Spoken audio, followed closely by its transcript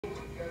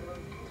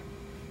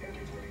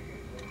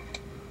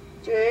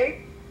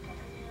Jake,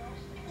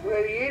 what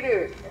are you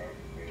doing?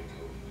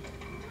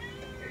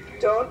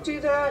 Don't do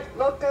that.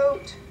 Look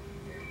out.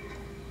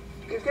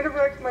 You're going to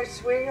wreck my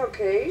swing,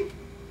 okay?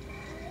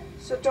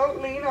 So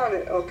don't lean on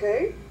it,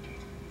 okay?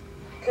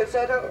 Because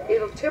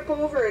it'll tip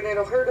over and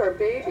it'll hurt our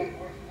baby.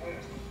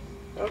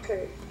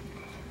 Okay.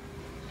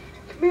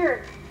 Come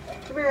here.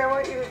 Come here, I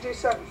want you to do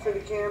something for the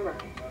camera.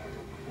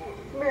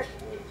 Come here.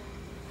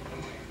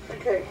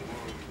 Okay.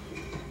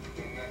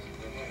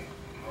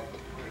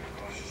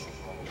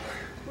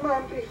 Come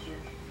on, baby.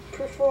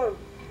 Perform.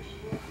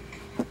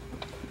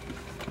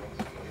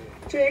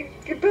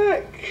 Jake, get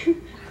back.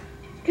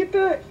 Get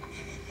back.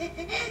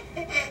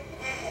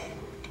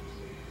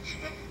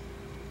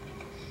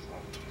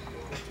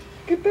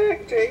 Get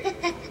back, Jake.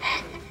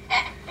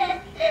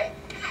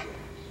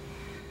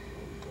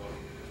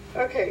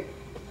 Okay.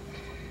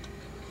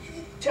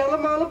 Tell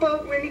them all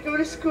about when you go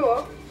to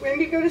school. When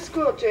do you go to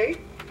school,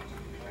 Jake?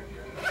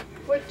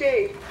 What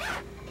day?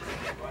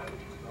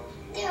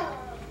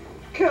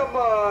 Come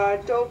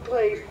on, don't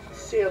play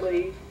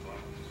silly.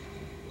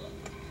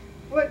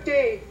 What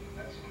day?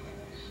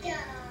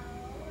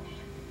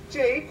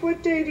 Jake,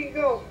 what day do you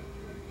go?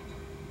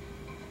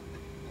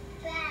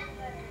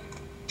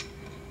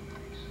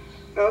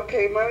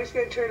 Okay, Mommy's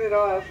going to turn it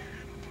off.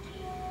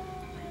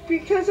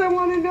 Because I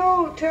want to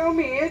know. Tell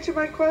me. Answer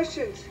my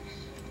questions.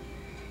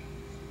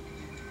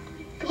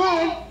 Come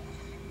on.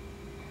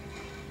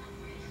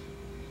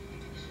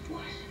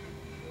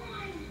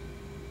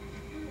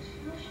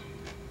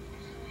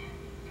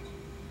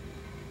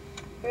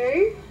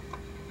 Hey?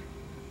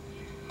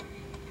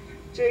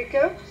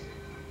 Jacob?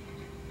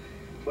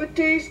 What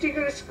days do you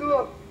go to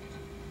school?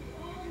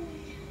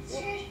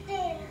 Tuesday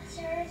and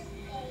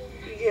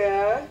Thursday.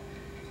 Yeah.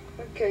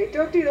 Okay,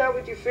 don't do that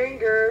with your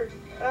finger.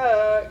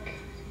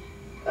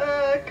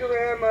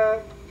 Grandma.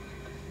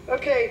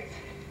 Okay,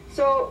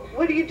 so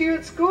what do you do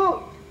at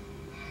school?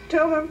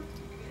 Tell them.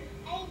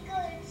 I go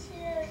to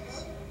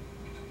Tuesday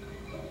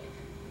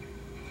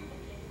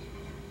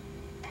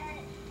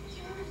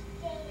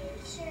and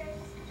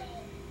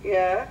Thursday.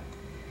 Yeah.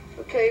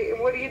 Okay,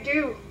 and what do you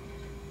do?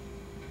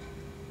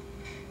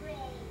 Pray.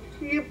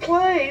 You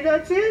play,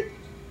 that's it?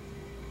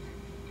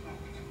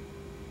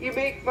 You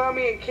make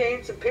Mommy and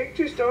Kane some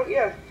pictures, don't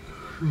you?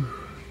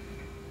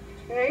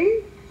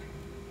 Hey?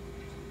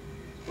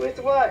 With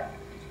what?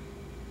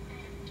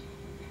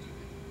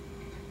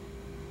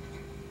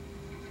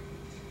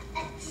 A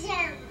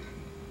gym.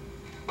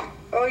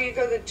 Oh, you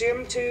go to the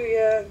gym too,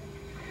 yeah.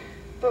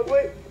 But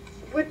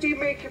what do you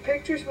make your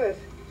pictures with?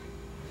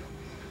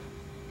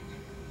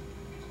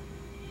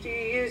 Do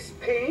you use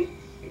paint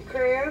and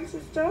crayons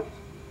and stuff?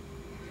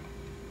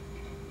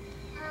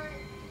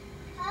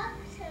 Up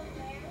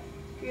somewhere.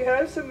 You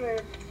have some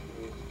there.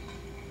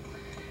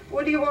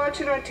 What are you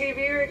watching on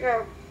TV right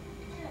now?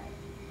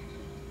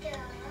 Go.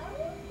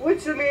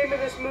 What's the name of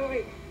this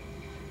movie?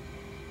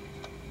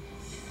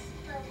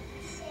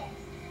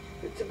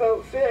 It's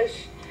about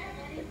fish.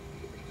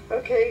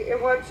 Okay,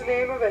 and what's the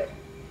name of it?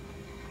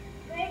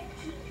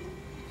 Ricky.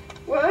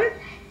 What?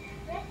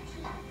 Ricky.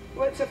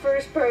 What's the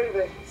first part of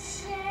it?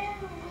 Sherry.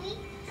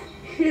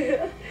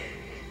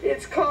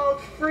 It's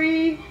called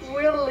Free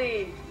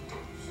Willy.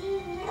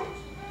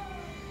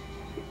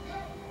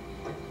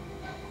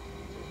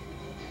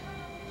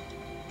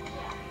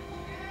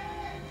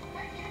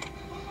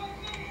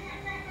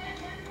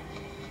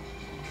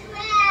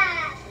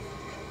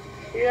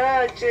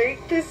 Yeah,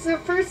 Jake, this is the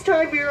first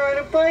time you're on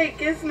a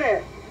bike, isn't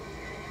it?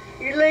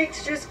 Your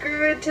legs just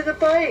grew into the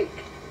bike.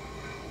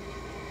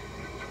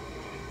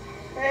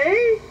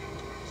 Hey?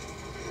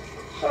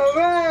 All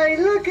right,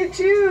 look at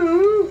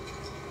you.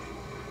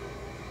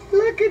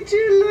 Look at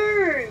you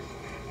learn.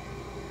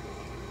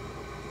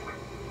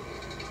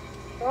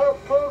 Oh,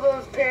 pull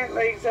those pant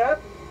legs up.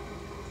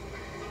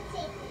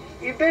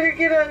 You better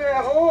get out of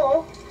that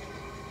hole.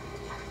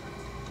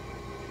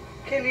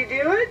 Can you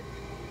do it?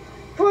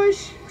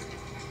 Push.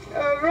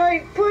 All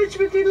right, push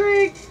with your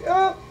legs.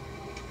 Up.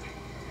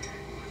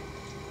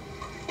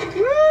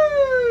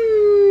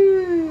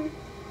 Woo!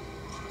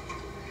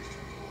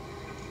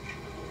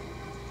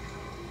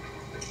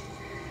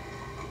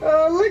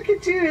 Oh, look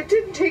at you. It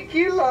didn't take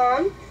you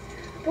long.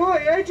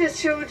 Boy, I just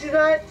showed you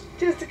that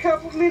just a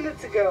couple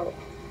minutes ago.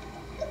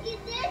 Look at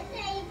this,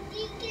 I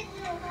think it's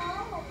a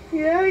hole.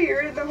 Yeah,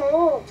 you're in the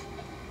hole.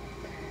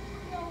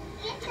 So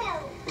get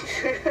out.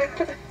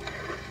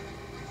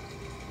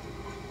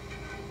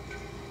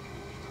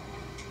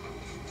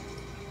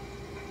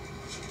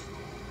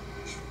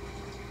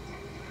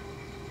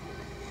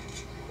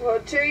 Well,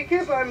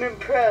 Jacob, I'm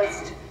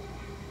impressed.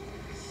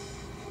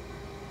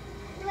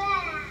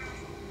 Wow.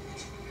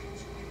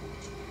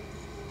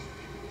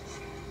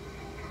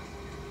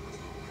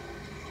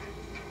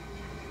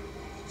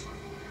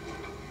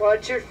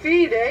 Watch your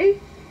feet, eh?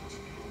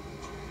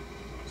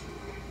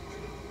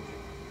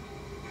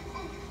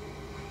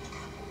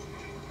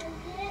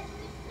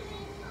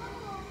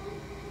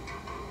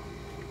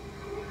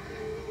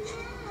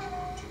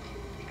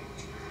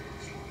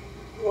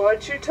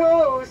 Watch your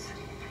toes.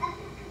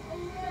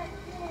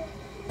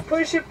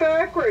 push it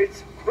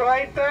backwards.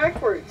 Ride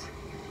backwards.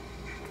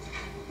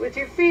 With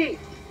your feet.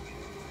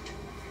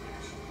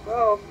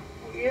 Oh,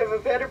 you have a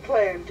better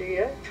plan, do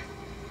you?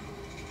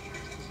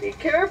 Be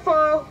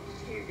careful.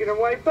 You're going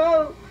to wipe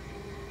out.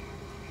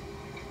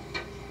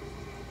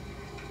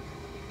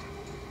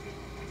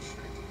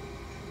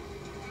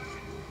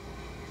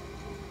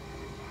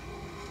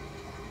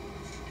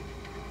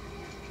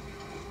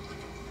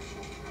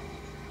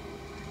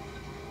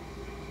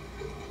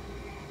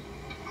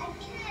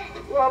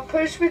 Well,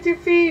 push with your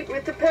feet,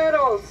 with the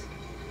pedals.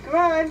 Come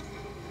on.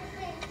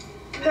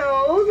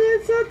 No,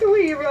 that's not the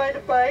way you ride a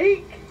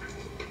bike.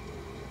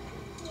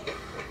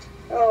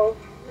 Oh.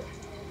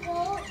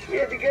 You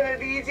had to get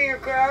an easier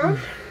ground?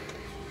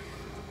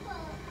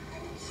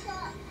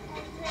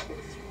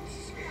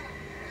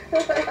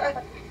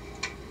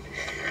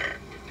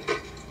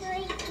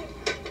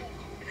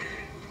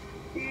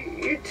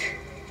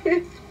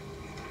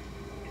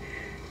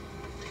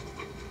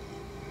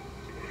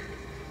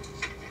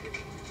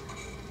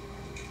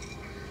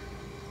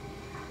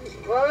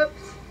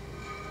 Whoops.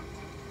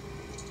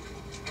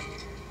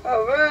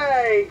 All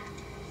right.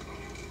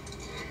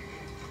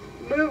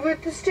 Move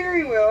with the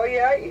steering wheel.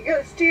 Yeah, you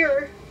gotta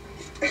steer.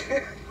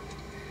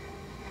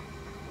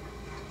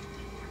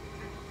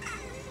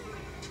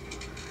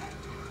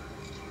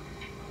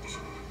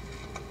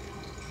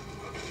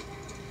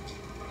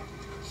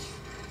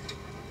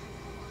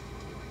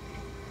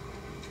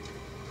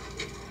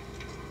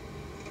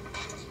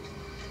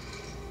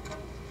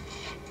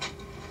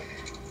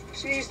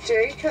 Jeez,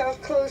 Jake, how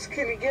close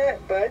can you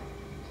get, bud?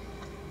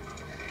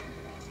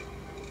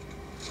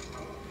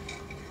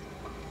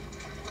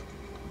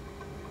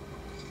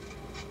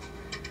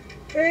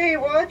 Hey,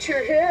 watch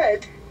your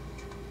head.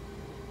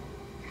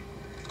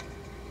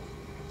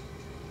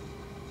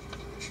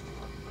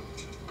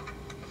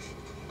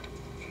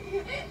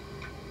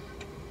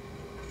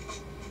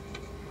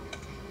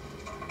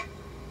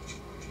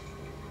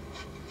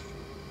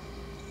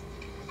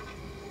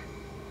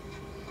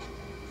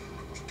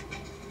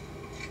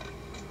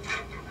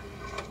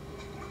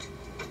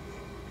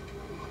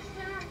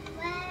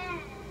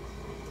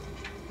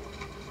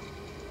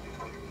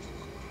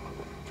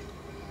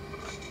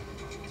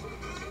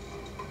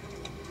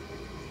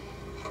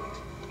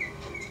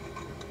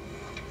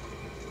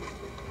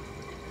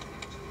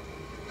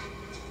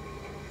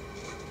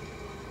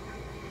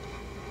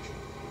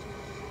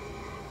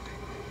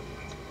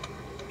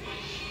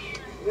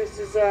 This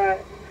is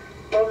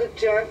all the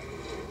junk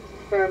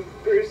from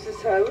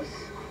Bruce's house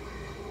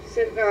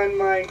sitting on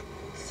my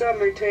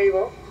summer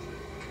table.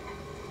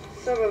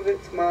 Some of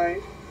it's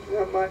mine,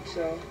 not much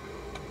though.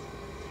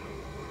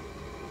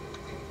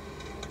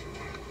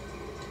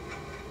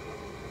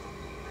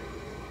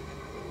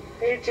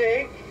 Hey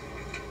Jake,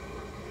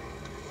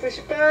 push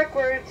it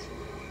backwards.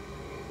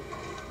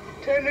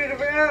 Turn it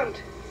around.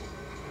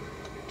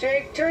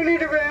 Jake, turn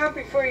it around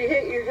before you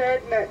hit your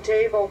head in that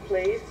table,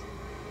 please.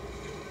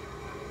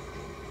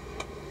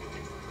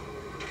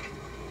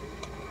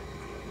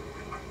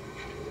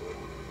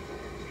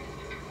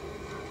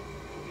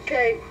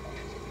 Okay,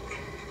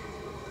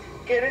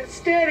 get it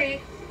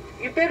steady.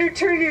 You better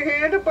turn your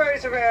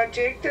handlebars around,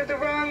 Jake. They're the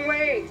wrong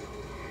way.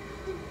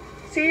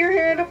 See your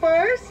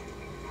handlebars?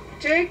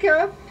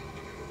 Jacob?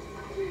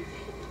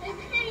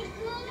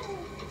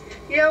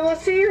 Yeah, well,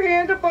 see your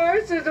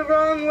handlebars? They're the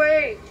wrong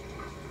way.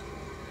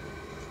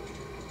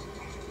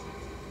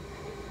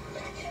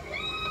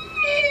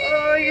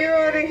 Oh,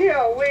 you're on a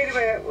hill. Wait a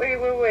minute.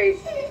 Wait.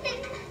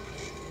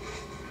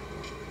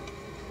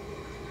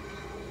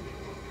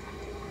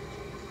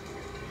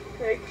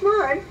 Okay, come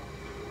on.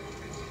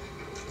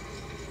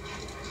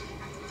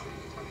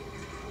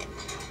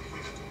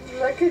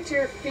 Look at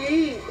your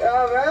feet.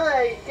 All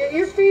right. Get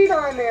your feet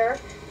on there.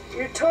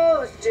 Your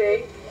toes,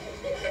 Jake.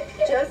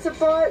 Just the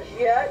butt.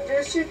 Yeah,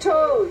 just your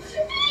toes.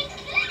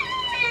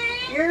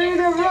 You're in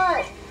a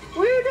rut.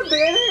 Wait a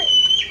minute.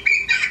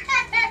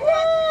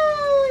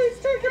 Whoa, he's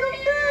taking a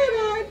bit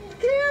on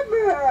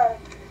camera.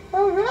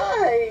 All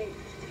right.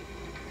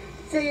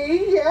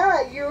 See,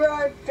 yeah, you're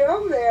on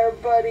film there,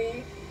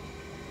 buddy.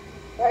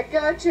 I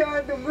got you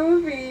on the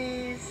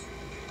movies.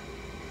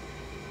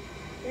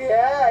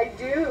 Yeah, I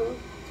do.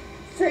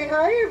 Say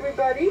hi,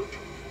 everybody.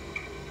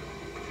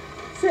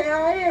 Say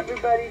hi,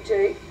 everybody,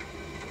 Jake.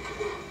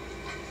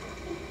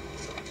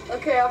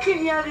 Okay, I'll get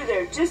you out of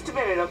there. Just a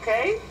minute,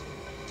 okay?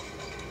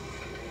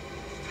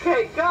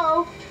 Okay,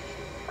 go.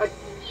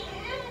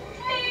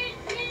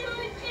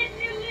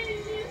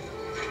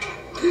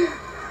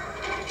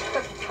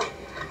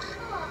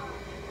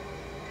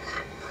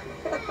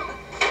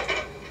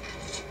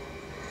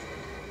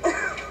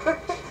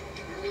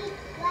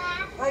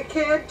 I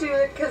can't do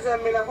it because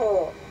I'm in a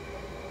hole.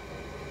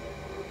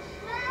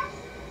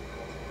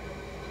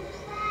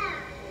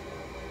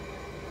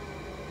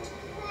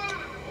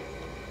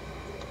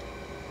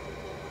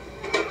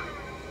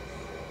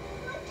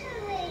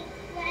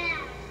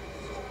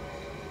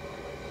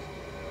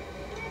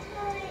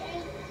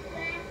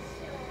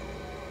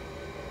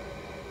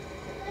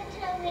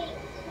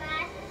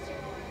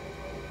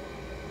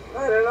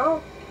 I don't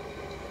know.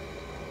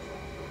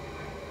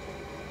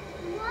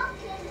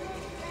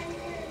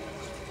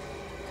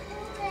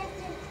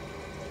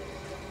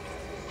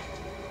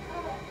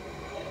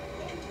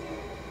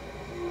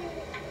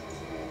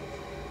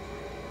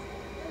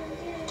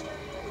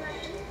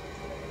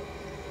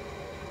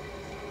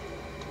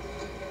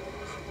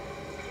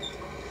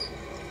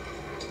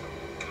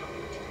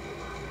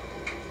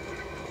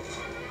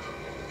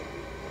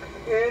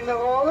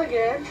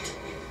 again.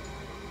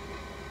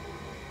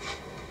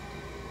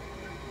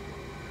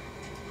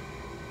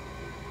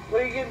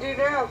 What are you gonna do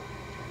now?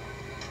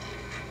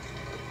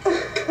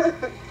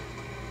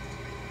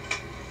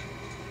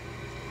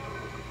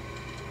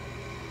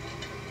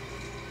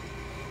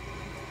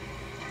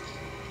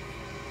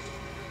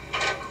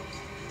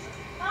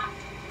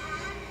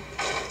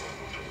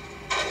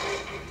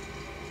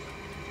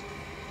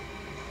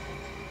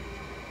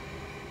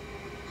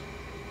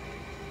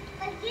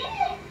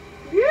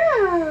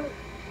 Yeah.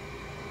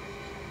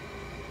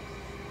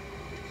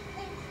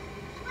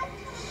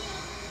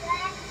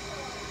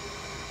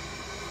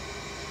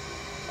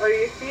 Are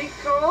your feet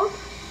cold?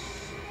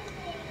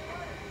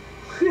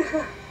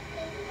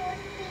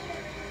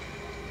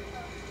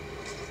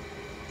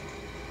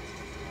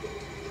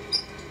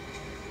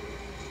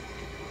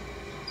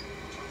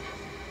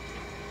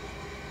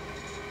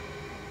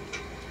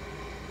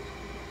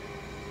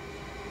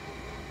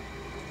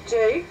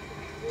 Jake?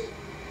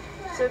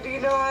 So do you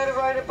know how to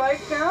ride a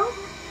bike now?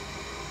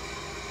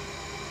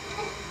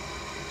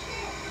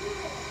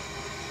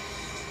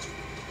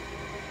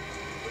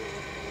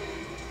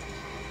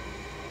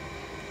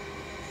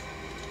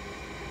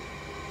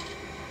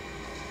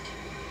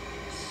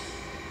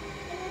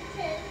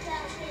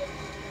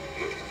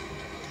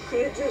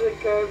 Into the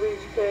garbage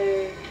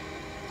bag.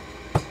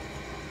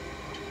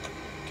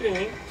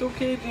 Jane, it's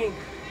okay, Jane.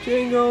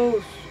 Jane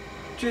knows.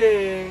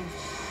 Jane.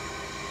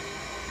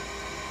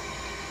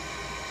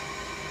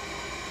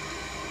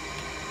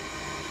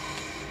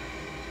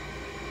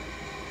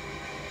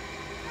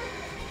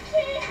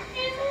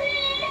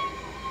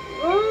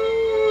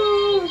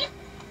 Woo!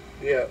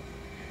 Yeah.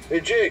 Hey,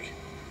 Jake.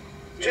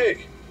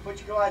 Jake. Put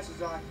your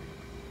glasses on.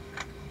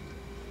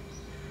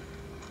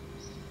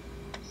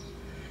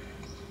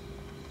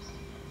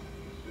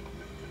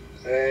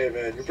 Hey,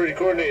 man, you're pretty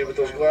coordinated with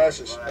those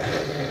glasses.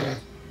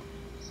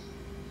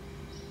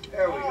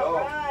 There we go.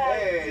 Alright,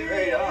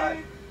 Hey, right on.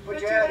 dude. Put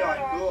Put your your head head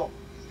on. on. Cool.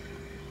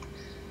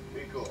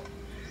 Be cool.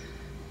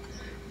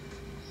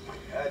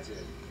 That's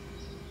it.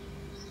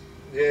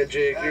 Yeah,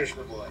 Jake, you're That's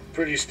the boy. a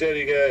pretty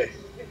steady guy.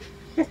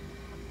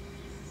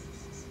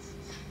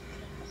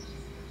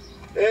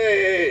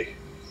 Hey!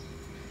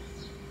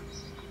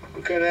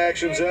 What kind of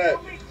action's Jake, that?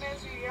 don't make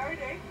mess of your yard,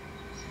 eh?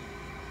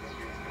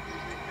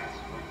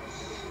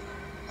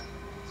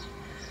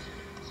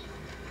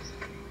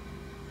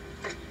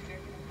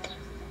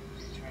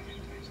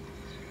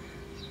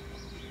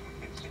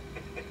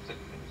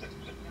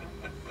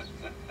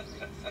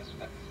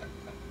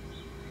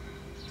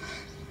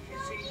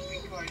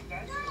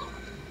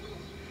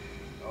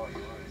 Oh,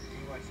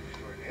 he wants a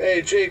short hair.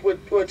 Hey, Jake,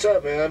 what's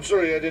up, man? I'm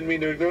sorry, I didn't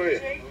mean to ignore you.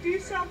 Jake, do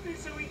something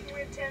so we can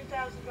win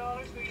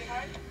 $10,000 for your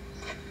hunt.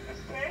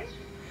 Okay?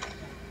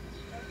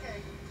 Okay.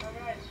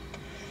 All right.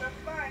 That's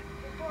fine.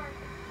 Perform.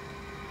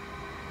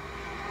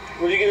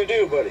 What are you gonna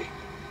do, buddy?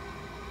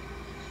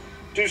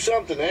 Do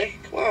something, eh?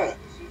 Come on. Is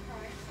she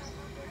crying?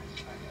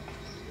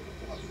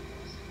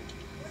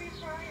 What are you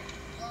crying?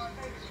 Oh, I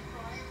thought you were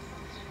crying.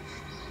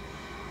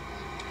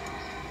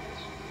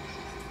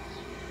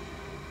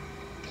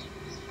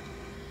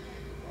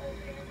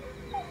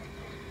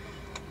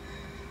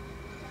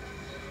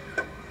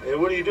 Hey,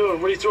 what are you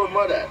doing? What are you throwing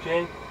mud at?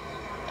 Jane.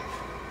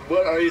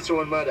 What are you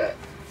throwing mud at?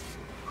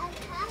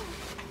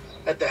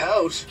 At the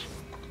house?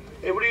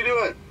 Hey, what are you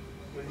doing?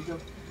 Where do you go?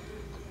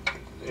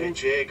 Hey,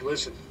 Jake,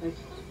 listen.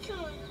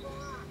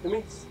 Come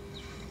here.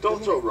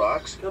 Don't throw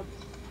rocks. Come.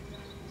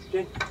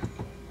 Jane.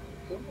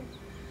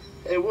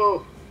 Hey,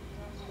 whoa.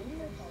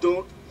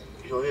 Don't.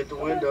 You'll hit the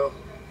window.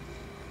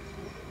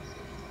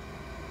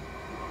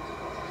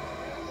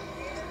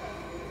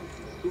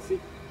 You see?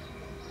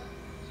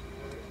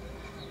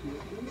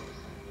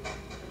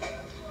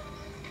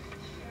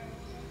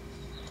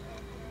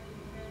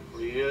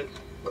 What are you doing?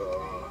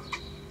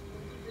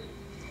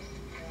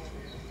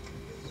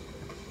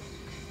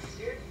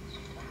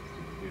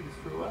 You just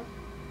threw up?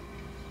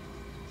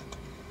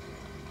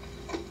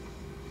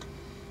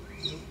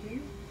 You okay?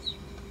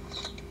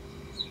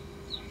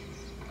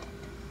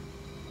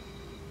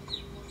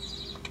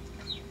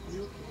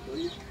 You okay? Are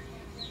you?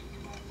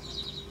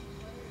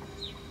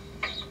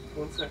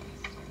 One sec.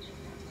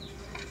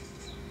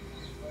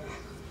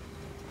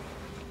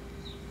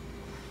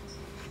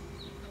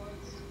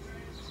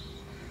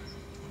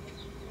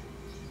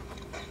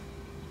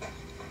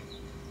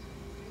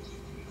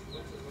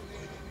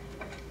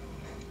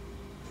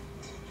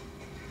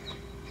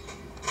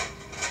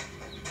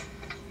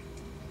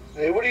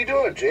 Hey, what are you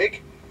doing,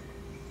 Jake?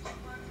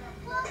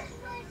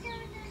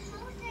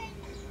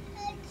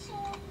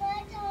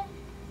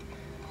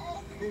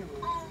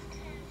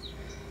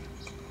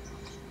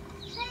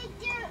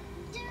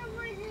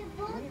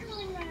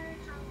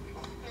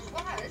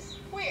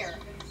 Where?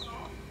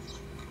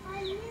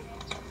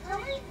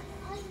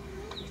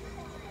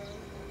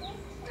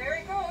 There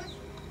he goes.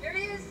 There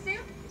he is. See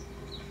him?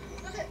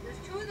 Look at, there's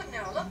two of them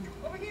now. Look,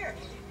 over here.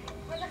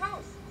 By the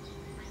house.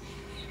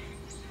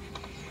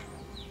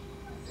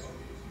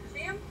 See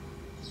him?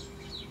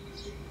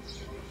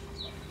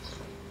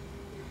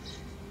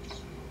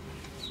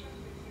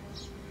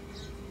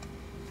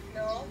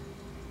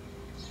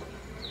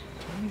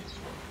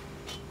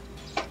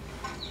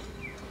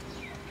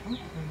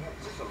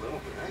 Just a little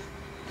bit, eh?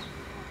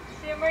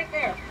 See him right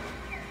there.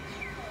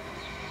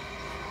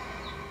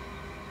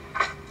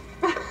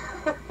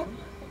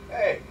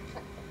 Hey,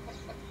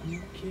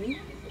 Okay.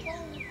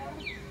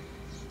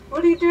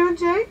 What are you doing,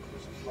 Jake?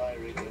 There's a fly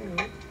right there. Don't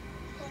get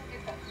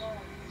that fly.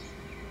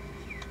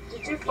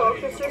 Did you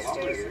focus this,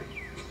 lumber Jason? here.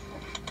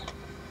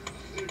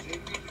 Here,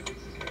 Jake.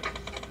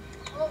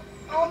 Oh,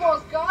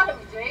 almost got him,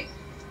 Jake.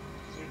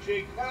 Here,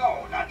 Jake.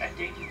 No, not the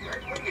dinky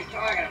bird. What are you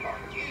talking about?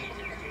 Jesus,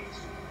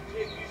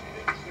 Jake, use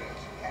your big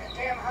fish. that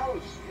damn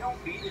house. You don't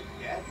beat it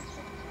to death.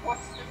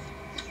 What's this?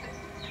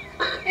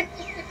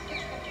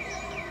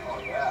 Oh,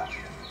 yeah.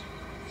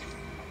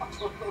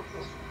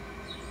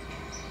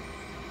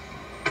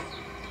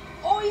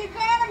 Oh, you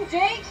got him,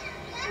 Jake.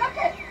 Look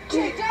at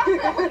Jake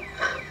Johnson.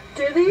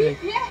 Did he?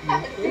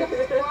 Yes, you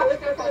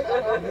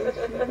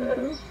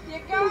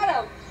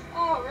got him.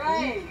 All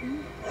right.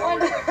 One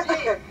for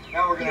Jake.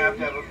 Now we're gonna have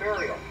to have a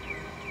burial.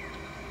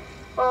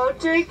 Oh,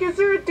 Jake, is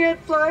there a dead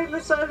fly in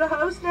the side of the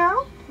house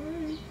now?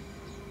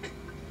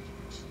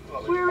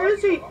 Well, Where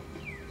there's is he? parts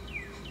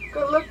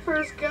Go look for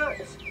his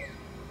guts.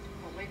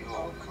 Oh, way to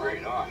Oh, go.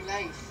 right on.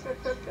 Nice.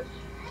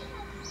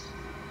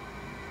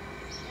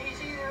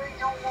 Easy, there ain't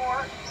no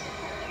more.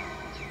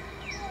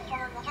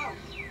 One in the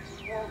house.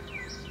 Well,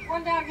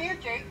 one down here,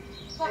 Jake.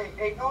 Look,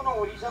 Hey,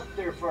 no, he's up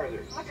there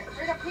farther. look at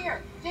right up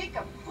here.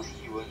 Jacob.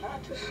 He will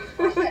not.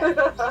 Look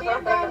at see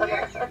him down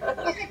here.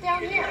 Look at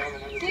down here.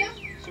 See him?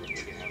 Certainly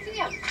can have See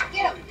him?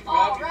 Get him.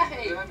 All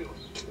right.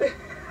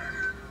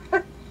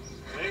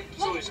 Hey,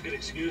 it's always a good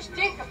excuse now.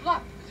 Jacob,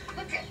 look.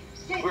 Look at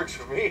Jake. Works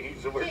for me.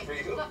 It works for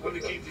Jake, you. look. I'm going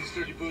to keep these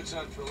dirty boots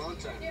on for a long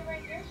time. See him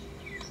right here?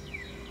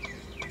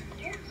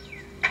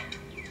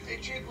 Hey,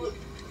 Jake, look.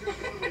 You're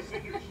one of my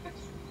fingers.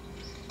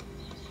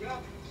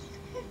 Grab.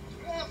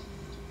 Grab.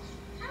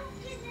 I'm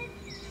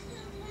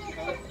gonna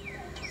Cut.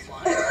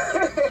 Fly.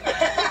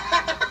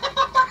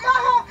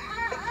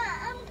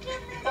 I'm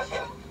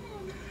gonna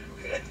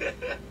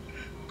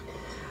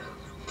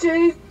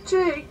Jake,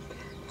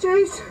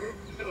 Jason,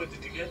 Oh,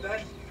 did you get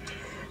that?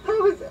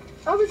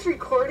 I was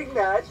recording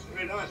that.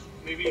 Right on.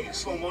 Maybe in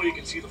slow-mo you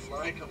can see the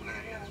fly coming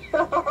at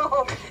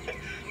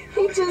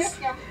He just, Missed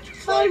him. you.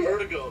 Fly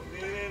vertigo.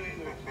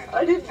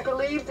 I didn't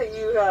believe that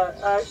you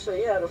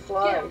actually had a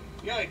fly. Get him.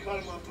 Yeah, I caught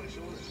him off my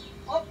shoulder.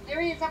 Oh,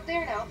 there he is up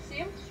there now. See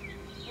him?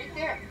 Right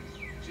there.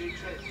 Jake,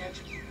 try to catch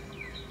him.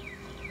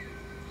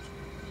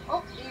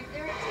 Oh,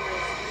 there it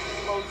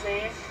is.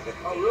 Mosaic.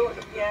 Oh, really?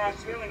 Yeah,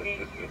 it's really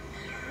neat.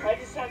 I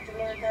just have to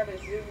learn how to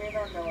zoom in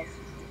on those.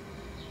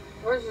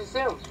 Where's your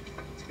zoom?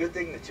 It's a good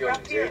thing that you Up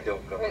and here. Jay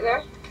don't come Right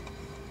around.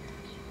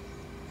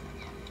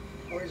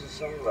 there? Where's the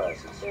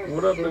sunglasses? There's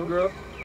What the up, big zoom. girl?